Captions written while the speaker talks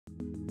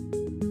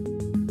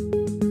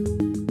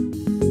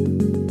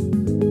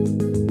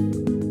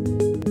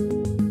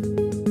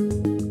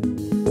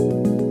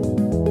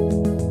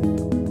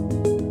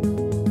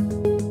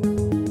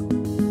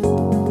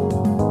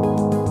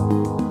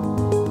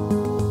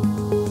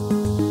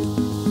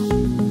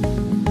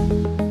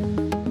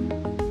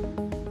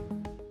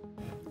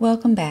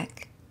Welcome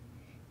back.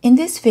 In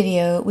this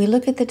video, we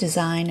look at the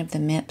design of the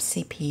MIPS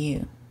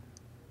CPU.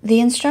 The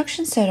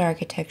instruction set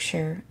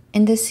architecture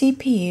and the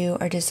CPU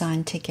are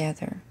designed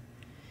together.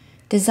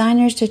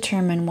 Designers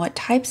determine what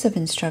types of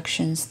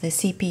instructions the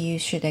CPU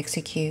should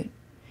execute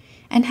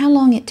and how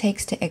long it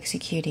takes to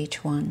execute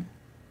each one.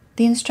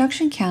 The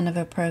instruction count of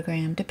a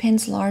program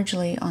depends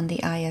largely on the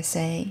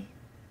ISA.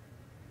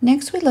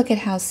 Next, we look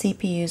at how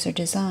CPUs are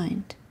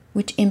designed,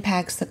 which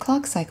impacts the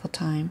clock cycle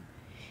time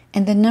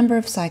and the number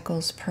of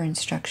cycles per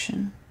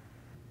instruction.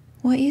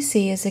 What you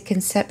see is a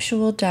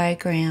conceptual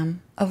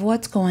diagram of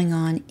what's going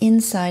on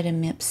inside a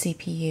MIPS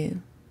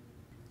CPU.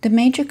 The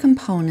major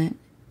component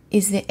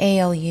is the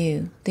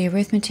ALU, the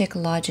arithmetic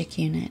logic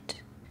unit.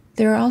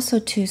 There are also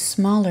two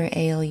smaller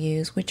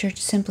ALUs, which are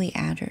simply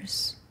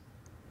adders.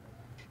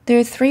 There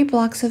are three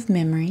blocks of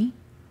memory: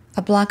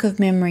 a block of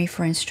memory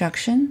for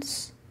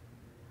instructions,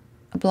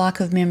 a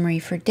block of memory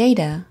for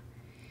data,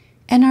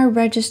 and our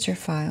register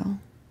file.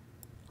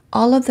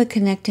 All of the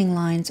connecting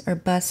lines are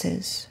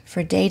buses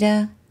for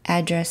data,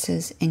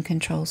 addresses, and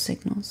control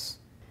signals.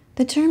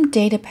 The term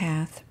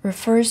datapath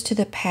refers to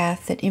the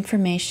path that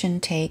information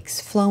takes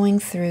flowing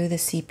through the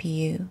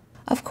CPU.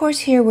 Of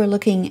course, here we're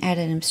looking at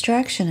an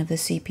abstraction of the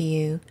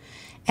CPU,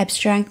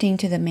 abstracting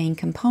to the main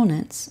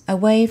components,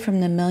 away from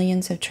the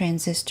millions of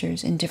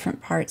transistors in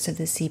different parts of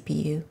the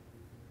CPU.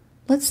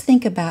 Let's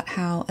think about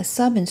how a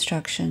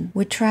sub-instruction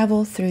would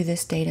travel through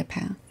this data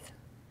path.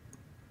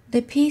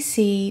 The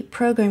PC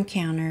program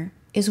counter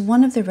is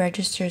one of the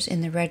registers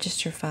in the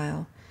register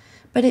file,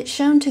 but it's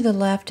shown to the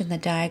left in the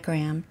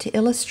diagram to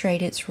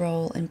illustrate its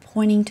role in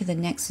pointing to the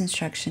next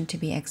instruction to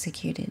be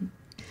executed.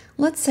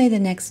 Let's say the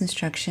next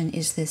instruction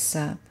is this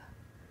sub.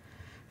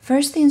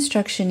 First, the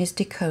instruction is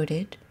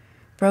decoded,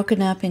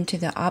 broken up into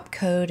the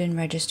opcode and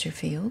register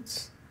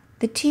fields.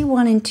 The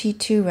T1 and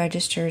T2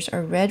 registers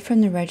are read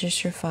from the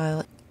register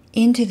file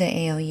into the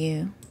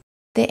ALU.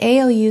 The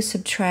ALU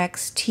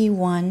subtracts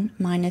T1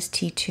 minus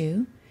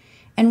T2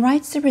 and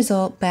writes the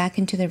result back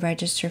into the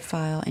register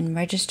file in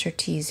register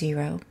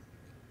T0.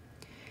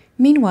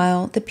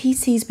 Meanwhile, the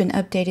PC's been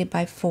updated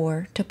by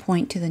 4 to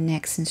point to the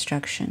next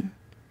instruction.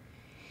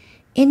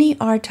 Any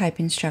R-type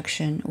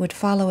instruction would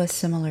follow a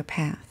similar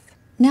path.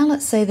 Now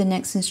let's say the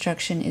next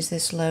instruction is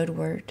this load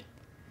word.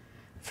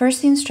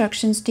 First, the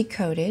instruction's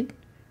decoded,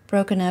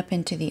 broken up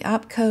into the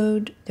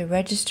opcode, the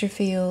register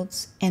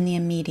fields, and the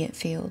immediate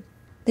field.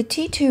 The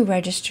T2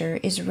 register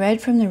is read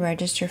from the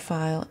register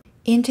file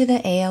into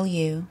the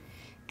ALU,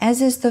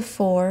 as is the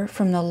 4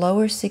 from the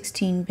lower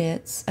 16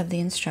 bits of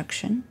the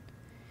instruction.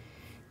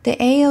 The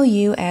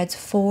ALU adds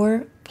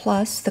 4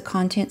 plus the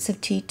contents of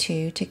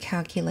T2 to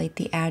calculate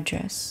the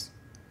address.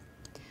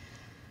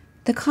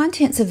 The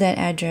contents of that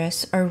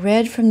address are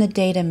read from the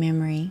data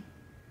memory,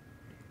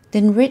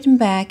 then written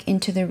back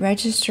into the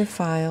register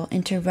file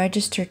into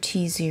register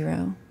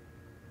T0.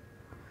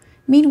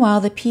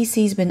 Meanwhile, the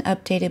PC's been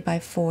updated by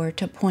 4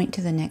 to point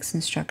to the next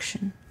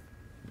instruction.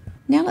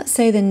 Now let's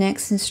say the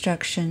next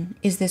instruction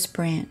is this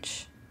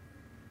branch.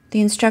 The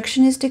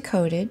instruction is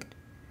decoded.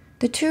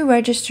 The two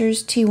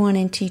registers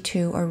T1 and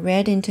T2 are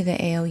read into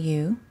the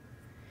ALU.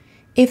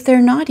 If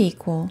they're not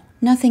equal,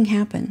 nothing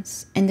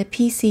happens, and the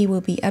PC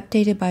will be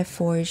updated by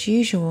 4 as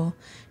usual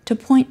to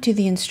point to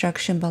the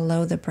instruction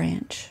below the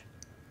branch.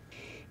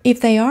 If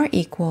they are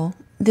equal,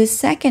 this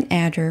second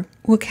adder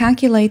will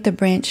calculate the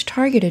branch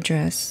target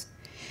address,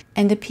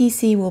 and the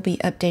PC will be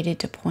updated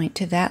to point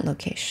to that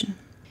location.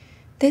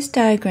 This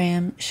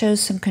diagram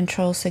shows some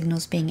control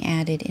signals being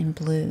added in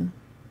blue.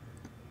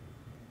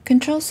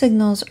 Control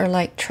signals are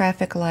like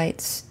traffic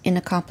lights in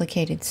a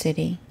complicated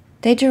city.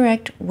 They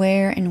direct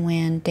where and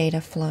when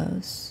data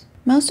flows.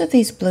 Most of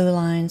these blue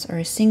lines are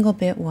a single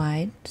bit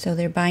wide, so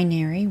they're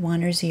binary,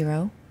 1 or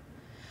 0.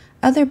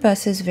 Other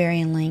buses vary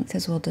in length,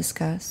 as we'll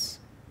discuss.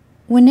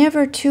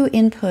 Whenever two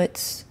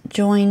inputs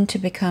join to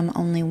become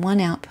only one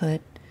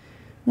output,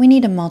 we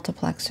need a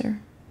multiplexer.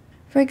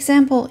 For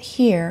example,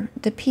 here,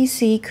 the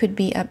PC could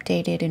be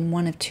updated in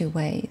one of two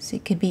ways.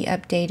 It could be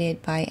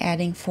updated by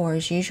adding 4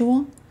 as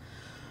usual,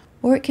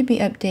 or it could be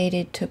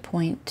updated to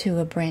point to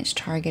a branch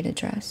target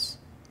address.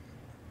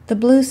 The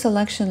blue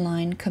selection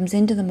line comes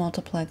into the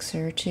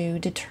multiplexer to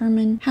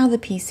determine how the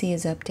PC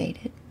is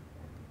updated.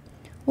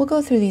 We'll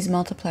go through these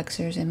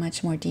multiplexers in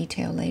much more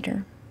detail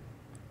later.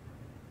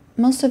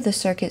 Most of the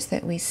circuits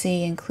that we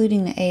see,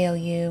 including the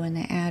ALU and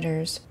the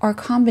adders, are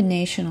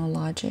combinational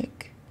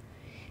logic,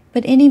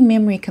 but any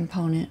memory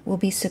component will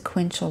be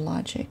sequential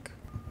logic.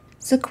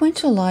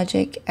 Sequential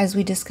logic, as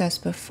we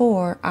discussed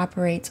before,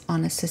 operates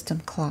on a system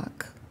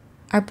clock.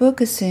 Our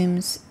book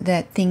assumes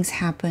that things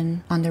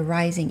happen on the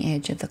rising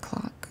edge of the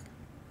clock.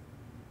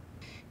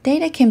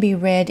 Data can be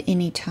read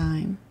any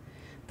time,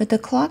 but the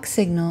clock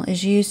signal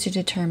is used to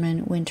determine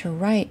when to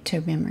write to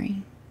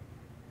memory.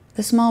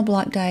 The small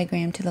block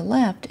diagram to the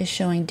left is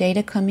showing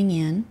data coming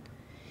in,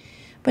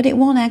 but it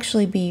won't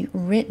actually be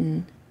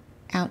written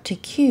out to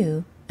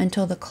queue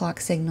until the clock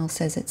signal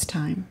says it's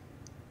time.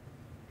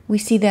 We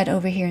see that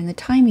over here in the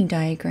timing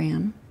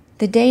diagram.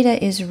 The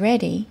data is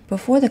ready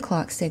before the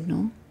clock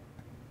signal,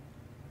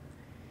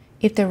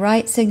 If the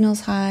write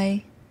signal's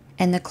high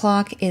and the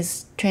clock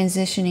is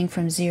transitioning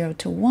from 0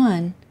 to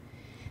 1,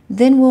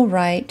 then we'll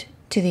write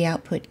to the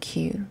output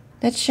Q.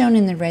 That's shown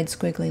in the red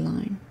squiggly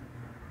line.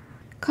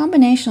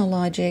 Combinational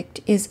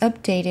logic is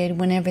updated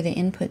whenever the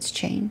inputs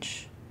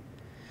change.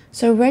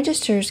 So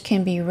registers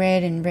can be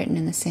read and written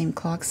in the same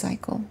clock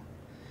cycle.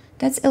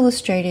 That's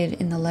illustrated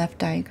in the left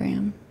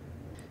diagram.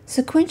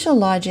 Sequential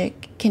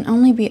logic can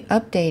only be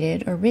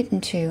updated or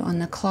written to on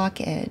the clock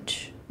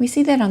edge. We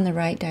see that on the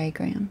right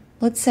diagram.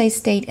 Let's say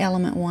state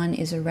element 1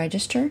 is a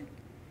register.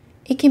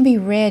 It can be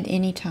read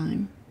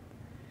anytime,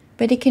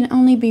 but it can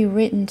only be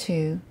written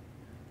to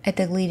at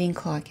the leading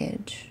clock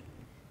edge.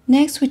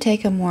 Next, we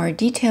take a more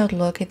detailed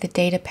look at the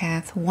data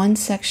path one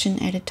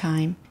section at a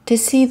time to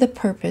see the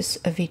purpose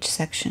of each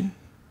section.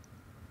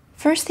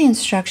 First, the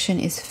instruction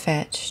is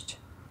fetched.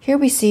 Here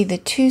we see the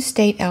two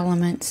state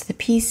elements, the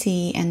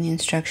PC and the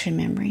instruction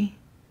memory.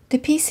 The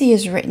PC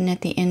is written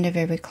at the end of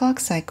every clock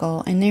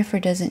cycle and therefore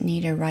doesn't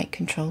need a write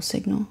control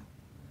signal.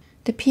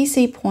 The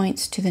PC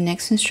points to the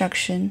next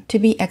instruction to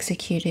be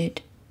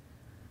executed,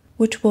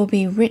 which will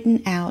be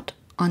written out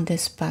on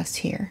this bus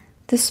here.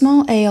 The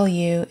small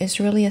ALU is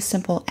really a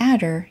simple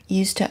adder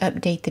used to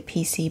update the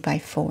PC by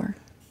 4.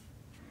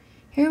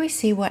 Here we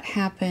see what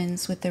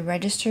happens with the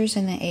registers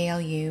in the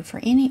ALU for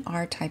any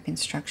R-type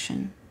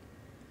instruction.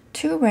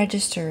 2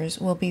 registers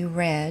will be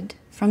read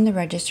from the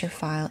register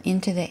file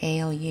into the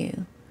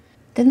ALU.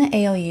 Then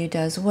the ALU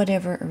does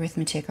whatever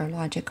arithmetic or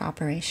logic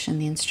operation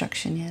the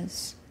instruction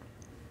is.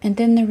 And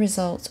then the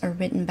results are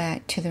written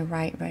back to the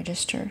write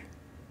register.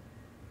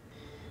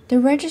 The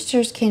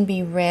registers can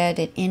be read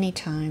at any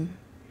time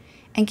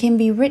and can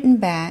be written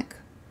back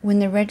when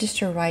the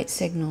register write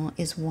signal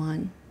is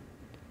 1.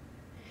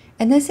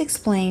 And this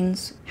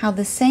explains how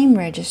the same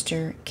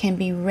register can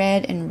be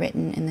read and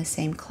written in the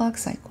same clock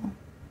cycle.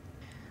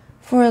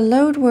 For a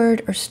load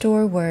word or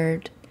store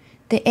word,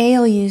 the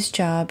ALU's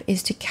job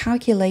is to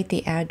calculate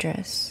the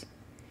address.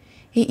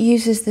 It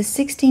uses the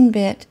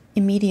 16-bit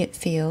immediate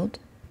field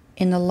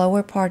in the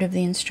lower part of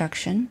the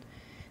instruction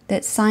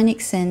that's sign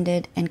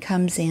extended and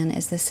comes in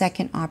as the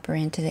second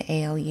operand to the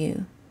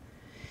ALU.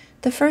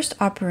 The first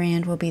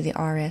operand will be the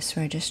RS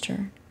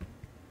register.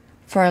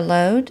 For a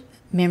load,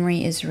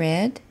 memory is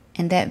read,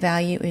 and that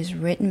value is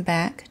written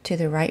back to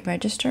the write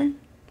register.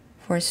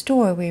 For a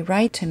store, we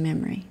write to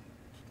memory.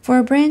 For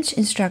a branch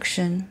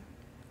instruction,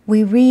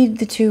 we read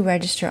the 2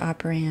 register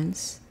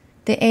operands.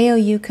 The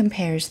ALU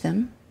compares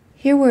them.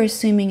 Here we're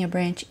assuming a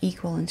branch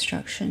equal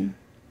instruction.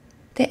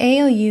 The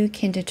ALU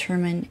can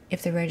determine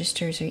if the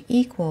registers are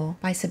equal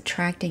by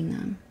subtracting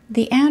them.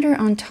 The adder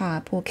on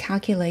top will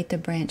calculate the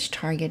branch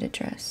target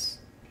address.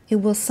 It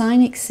will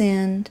sign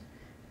extend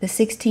the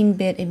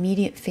 16-bit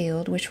immediate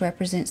field, which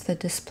represents the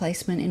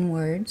displacement in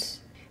words,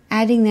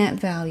 adding that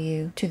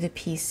value to the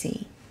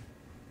PC.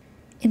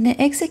 In the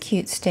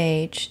execute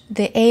stage,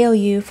 the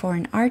ALU for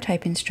an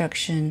R-type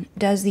instruction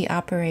does the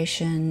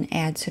operation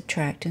add,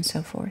 subtract, and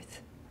so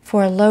forth.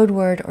 For a load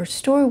word or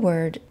store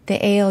word, the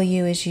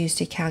ALU is used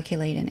to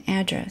calculate an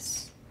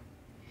address.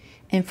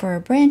 And for a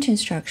branch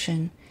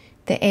instruction,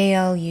 the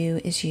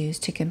ALU is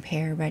used to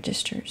compare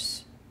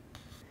registers.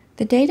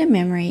 The data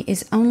memory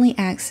is only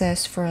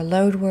accessed for a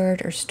load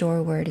word or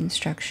store word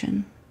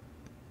instruction.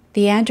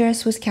 The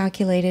address was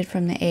calculated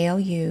from the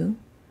ALU.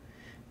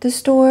 The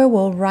store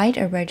will write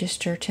a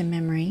register to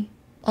memory.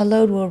 A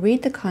load will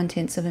read the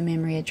contents of a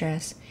memory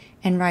address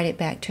and write it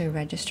back to a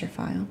register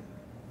file.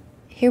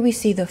 Here we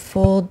see the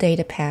full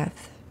data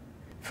path.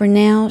 For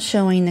now,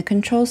 showing the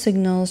control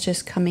signals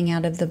just coming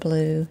out of the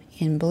blue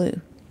in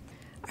blue.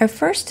 Our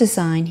first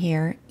design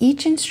here,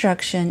 each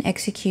instruction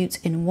executes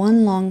in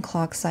one long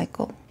clock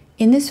cycle.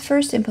 In this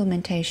first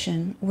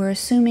implementation, we're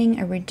assuming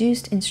a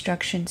reduced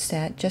instruction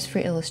set just for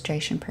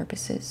illustration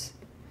purposes.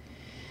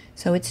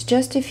 So it's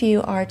just a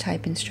few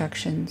R-type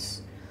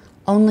instructions,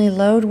 only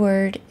load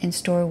word and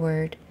store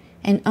word,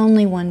 and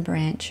only one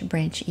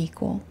branch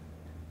equal.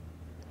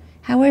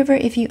 However,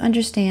 if you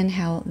understand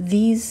how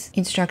these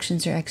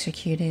instructions are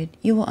executed,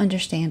 you will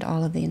understand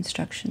all of the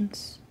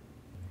instructions.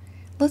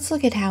 Let's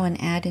look at how an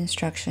add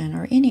instruction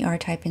or any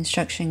R-type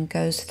instruction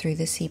goes through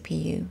the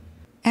CPU.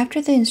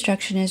 After the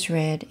instruction is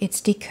read,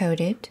 it's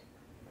decoded.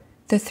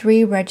 The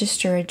 3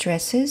 register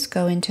addresses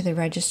go into the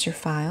register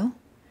file.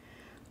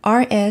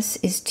 RS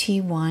is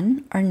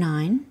T1 or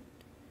 9.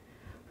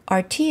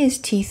 RT is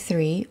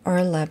T3 or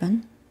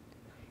 11.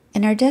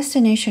 And our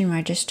destination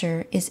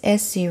register is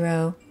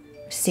S0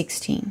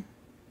 16.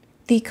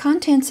 The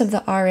contents of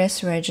the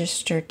RS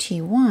register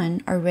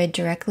T1 are read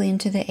directly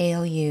into the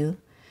ALU.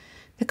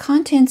 The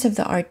contents of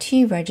the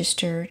RT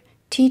register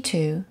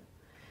T2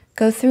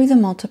 go through the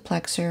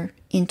multiplexer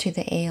into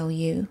the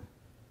ALU.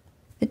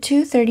 The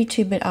 2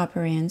 32-bit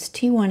operands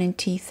T1 and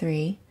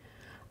T3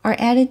 are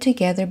added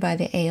together by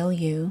the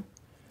ALU,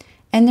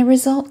 and the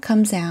result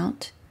comes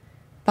out,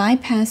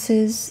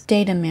 bypasses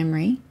data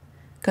memory,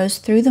 goes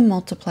through the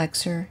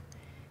multiplexer,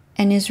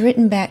 and is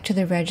written back to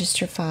the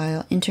register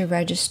file into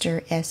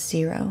register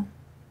S0.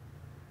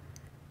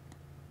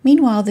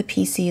 Meanwhile, the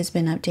PC has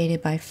been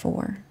updated by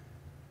 4.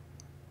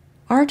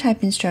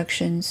 R-type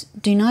instructions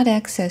do not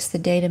access the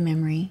data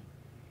memory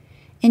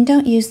and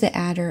don't use the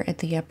adder at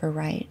the upper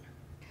right.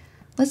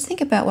 Let's think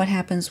about what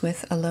happens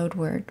with a load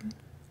word.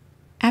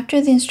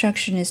 After the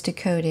instruction is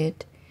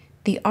decoded,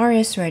 the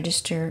RS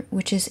register,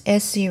 which is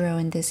S0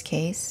 in this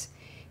case,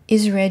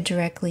 is read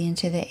directly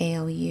into the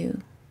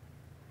ALU.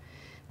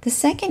 The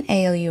second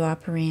ALU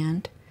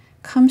operand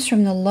comes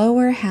from the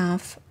lower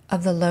half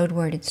of the load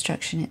word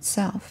instruction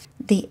itself.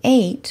 The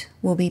 8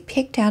 will be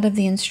picked out of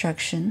the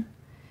instruction,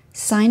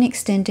 sign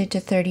extended to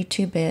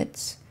 32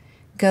 bits,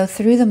 go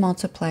through the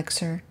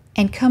multiplexer,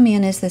 and come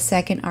in as the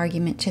second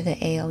argument to the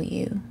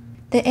ALU.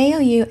 The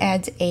ALU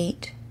adds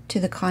 8 to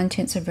the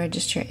contents of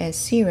register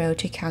S0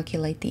 to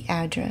calculate the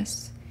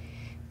address.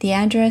 The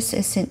address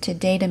is sent to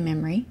data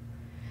memory.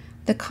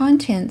 The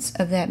contents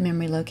of that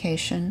memory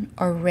location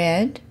are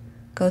read,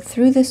 go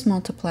through this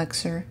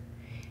multiplexer,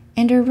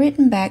 and are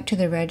written back to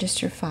the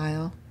register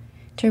file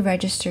to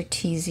register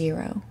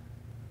T0.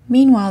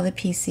 Meanwhile, the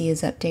PC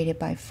is updated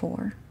by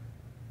 4.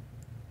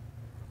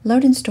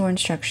 Load and store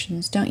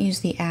instructions don't use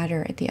the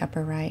adder at the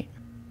upper right.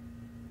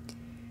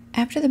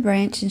 After the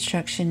branch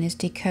instruction is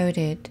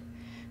decoded,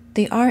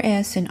 the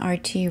RS and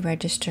RT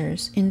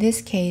registers, in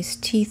this case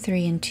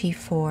T3 and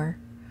T4,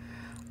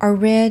 are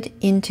read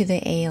into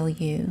the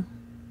ALU.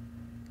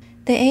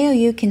 The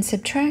ALU can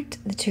subtract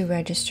the two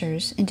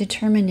registers and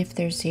determine if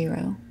they're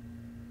 0.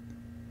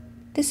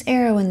 This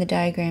arrow in the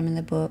diagram in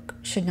the book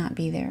should not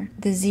be there.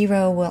 The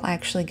 0 will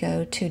actually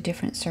go to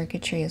different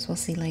circuitry, as we'll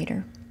see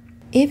later.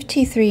 If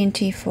T3 and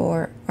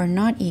T4 are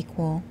not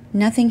equal,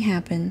 nothing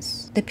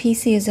happens. The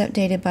PC is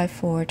updated by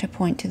 4 to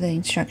point to the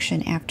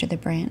instruction after the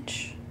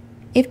branch.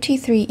 If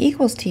T3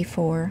 equals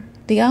T4,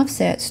 the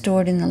offset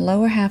stored in the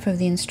lower half of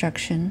the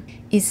instruction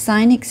is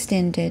sign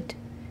extended,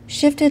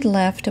 shifted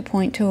left to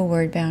point to a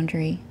word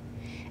boundary,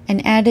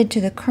 and added to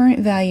the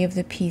current value of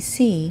the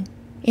PC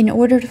in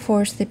order to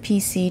force the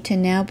PC to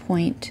now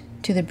point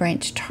to the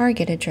branch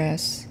target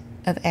address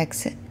of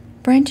exit.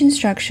 Branch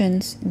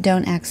instructions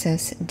don't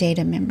access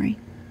data memory.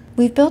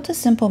 We've built a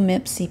simple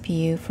MIPS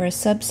CPU for a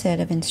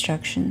subset of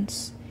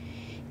instructions.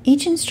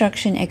 Each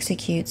instruction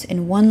executes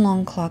in one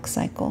long clock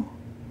cycle.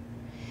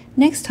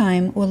 Next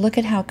time, we'll look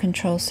at how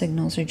control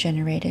signals are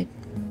generated.